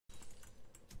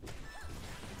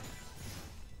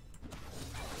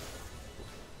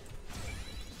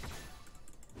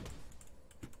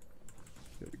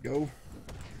go.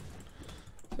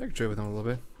 I can trade with him a little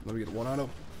bit. Let me get one auto.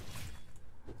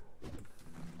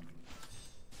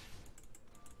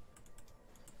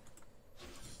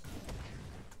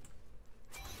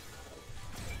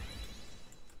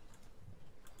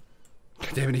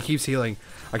 Damn it, he keeps healing.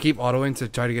 I keep autoing to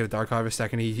try to get a Dark Harvest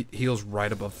stack, and he heals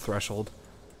right above threshold.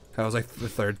 That was like the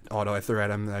third auto I threw at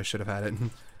him, and I should have had it.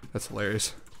 That's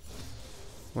hilarious.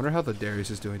 Wonder how the Darius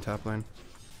is doing top lane.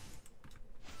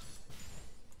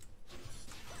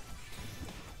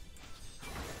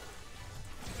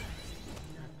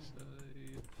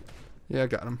 Yeah, I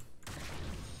got him.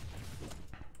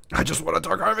 I just want a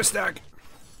Dark Harvest stack.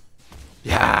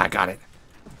 Yeah, I got it.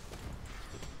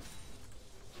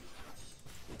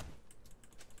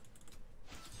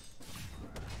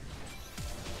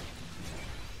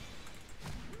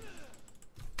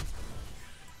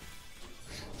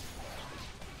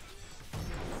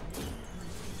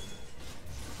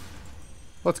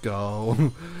 Let's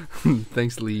go.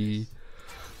 Thanks, Lee.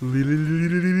 This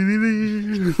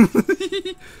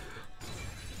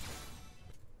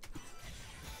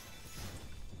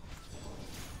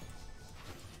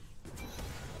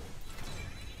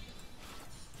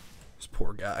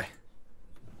poor guy.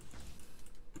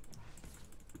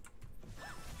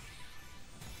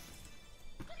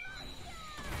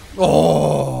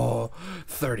 Oh,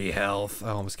 30 health.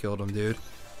 I almost killed him, dude.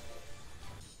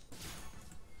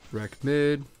 Wreck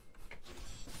mid.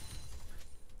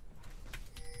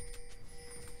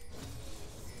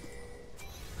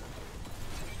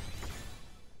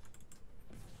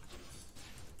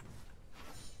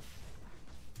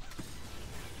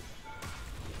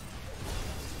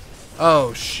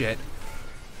 Oh shit.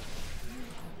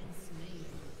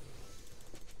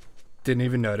 Didn't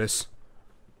even notice.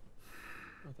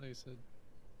 I thought you said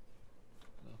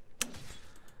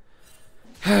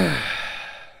no.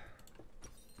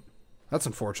 That's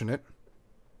unfortunate.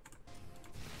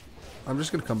 I'm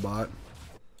just gonna come bot.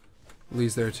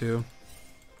 Lee's there too.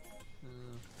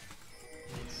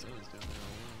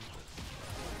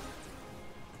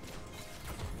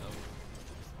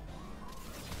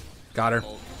 Got her.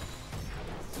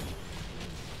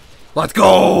 Let's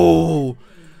go!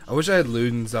 I wish I had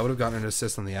Ludens. I would have gotten an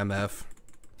assist on the MF.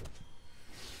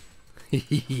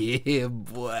 Yeah,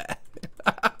 boy.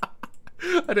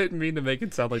 I didn't mean to make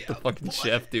it sound like the fucking boy.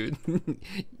 Chef, dude.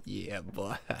 Yeah,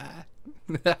 boy.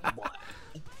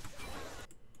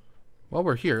 While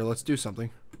we're here, let's do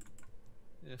something.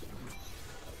 Yeah.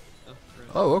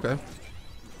 Oh, okay.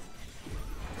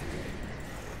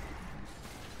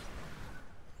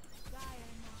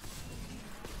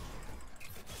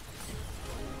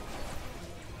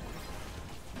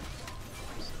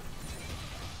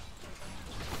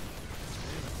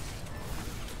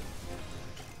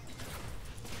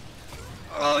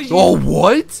 Oh,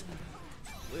 what?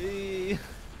 Lee.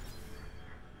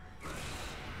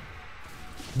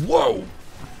 Whoa! I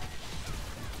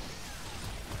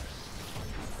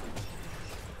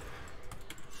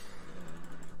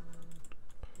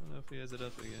don't know if he has it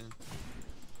up again.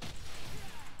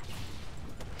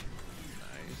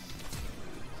 Nice.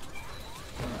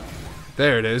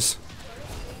 There it is.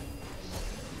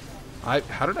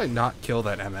 How did I not kill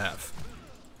that MF?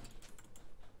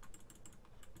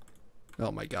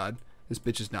 Oh my god. This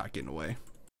bitch is not getting away.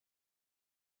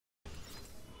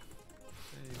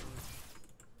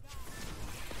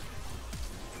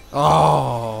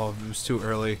 Oh, it was too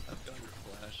early. I've done your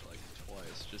flash like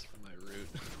twice just for my root.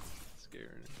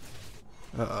 Scaring.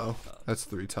 Uh-oh. That's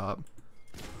 3 top.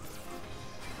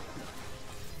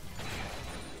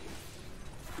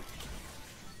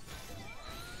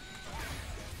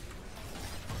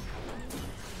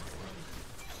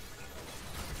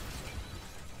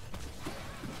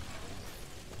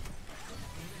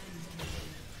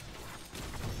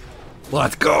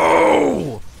 Let's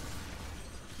go!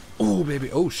 Oh,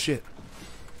 baby. Oh, shit.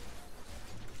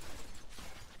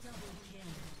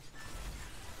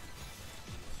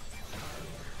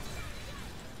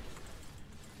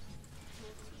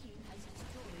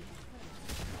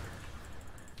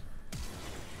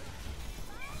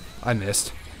 I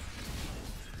missed.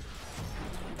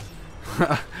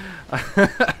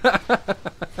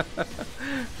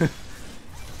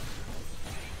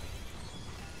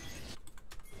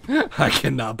 I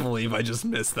cannot believe I just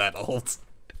missed that ult.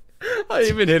 I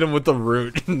even hit him with the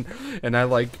root, and I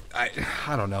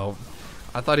don't know.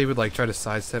 I thought he would like try to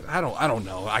sidestep. I don't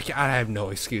know. I have no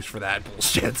excuse for that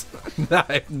bullshit.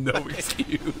 I have no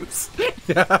excuse.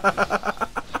 Get like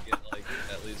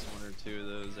at least 1 or 2 of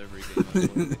those every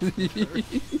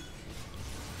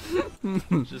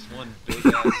game. Just one big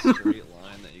ass straight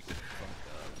line that you could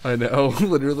fuck up. I know,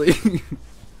 literally.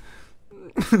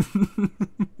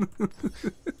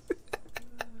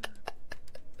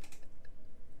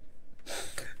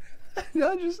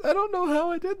 I don't know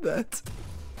how I did that.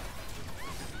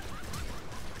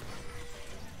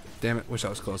 Damn it, wish I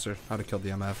was closer. I'd have killed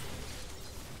the MF.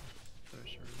 For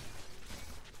sure.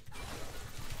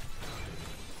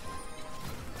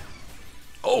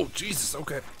 Oh, Jesus,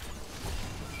 okay.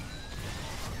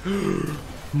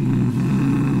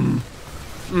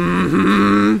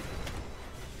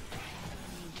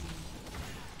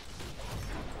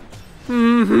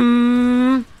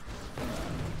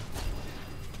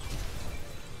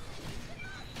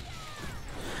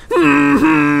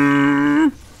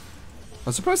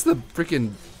 I'm surprised the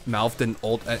freaking mouth didn't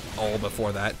ult at all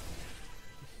before that.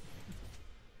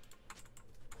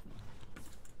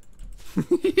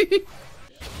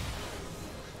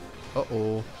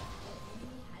 Uh-oh.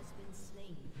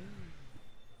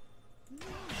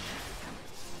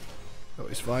 Oh,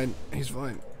 he's fine. He's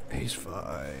fine. He's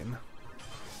fine.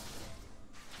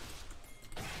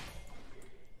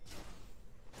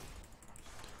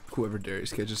 Whoever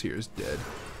Darius catches here is dead.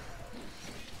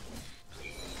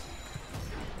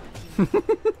 God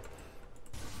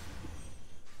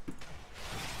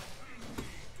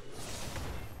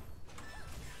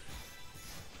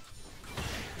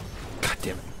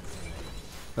damn it.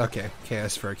 Okay,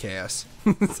 chaos for a chaos.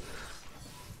 There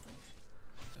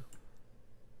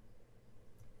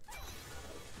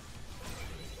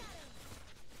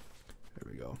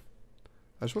we go.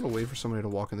 I just want to wait for somebody to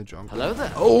walk in the jungle. Hello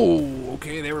there. Oh,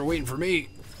 okay, they were waiting for me.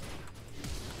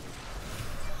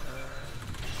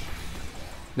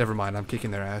 Never mind, I'm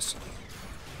kicking their ass.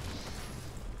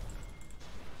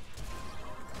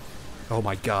 Oh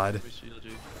my god.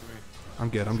 I'm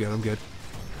good, I'm good, I'm good.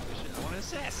 I want to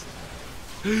assist.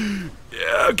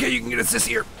 Yeah, okay, you can get assist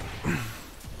here.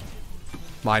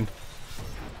 Mine.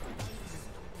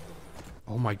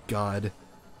 Oh my god.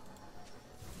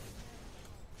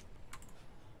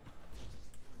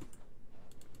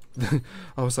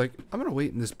 I was like, I'm gonna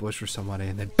wait in this bush for somebody,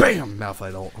 and then BAM!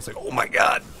 Malphite ult. I was like, oh my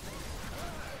god.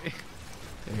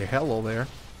 Hey, hello there.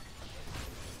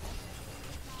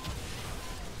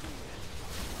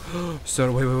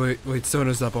 Sona, wait,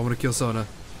 Sona's up. I'm gonna kill Sona.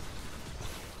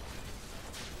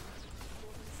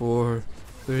 4,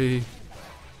 3.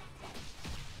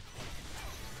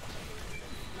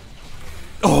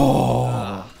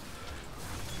 Oh!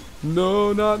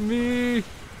 No, not me!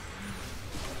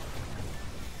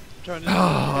 Oh,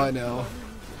 I know.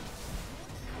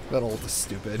 That ult is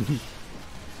stupid.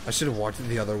 I should have walked it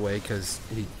the other way because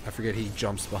I forget he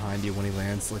jumps behind you when he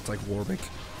lands. It's like Warwick.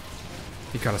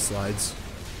 He kind of slides.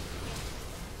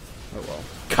 Oh well.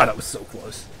 God, that was so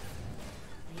close.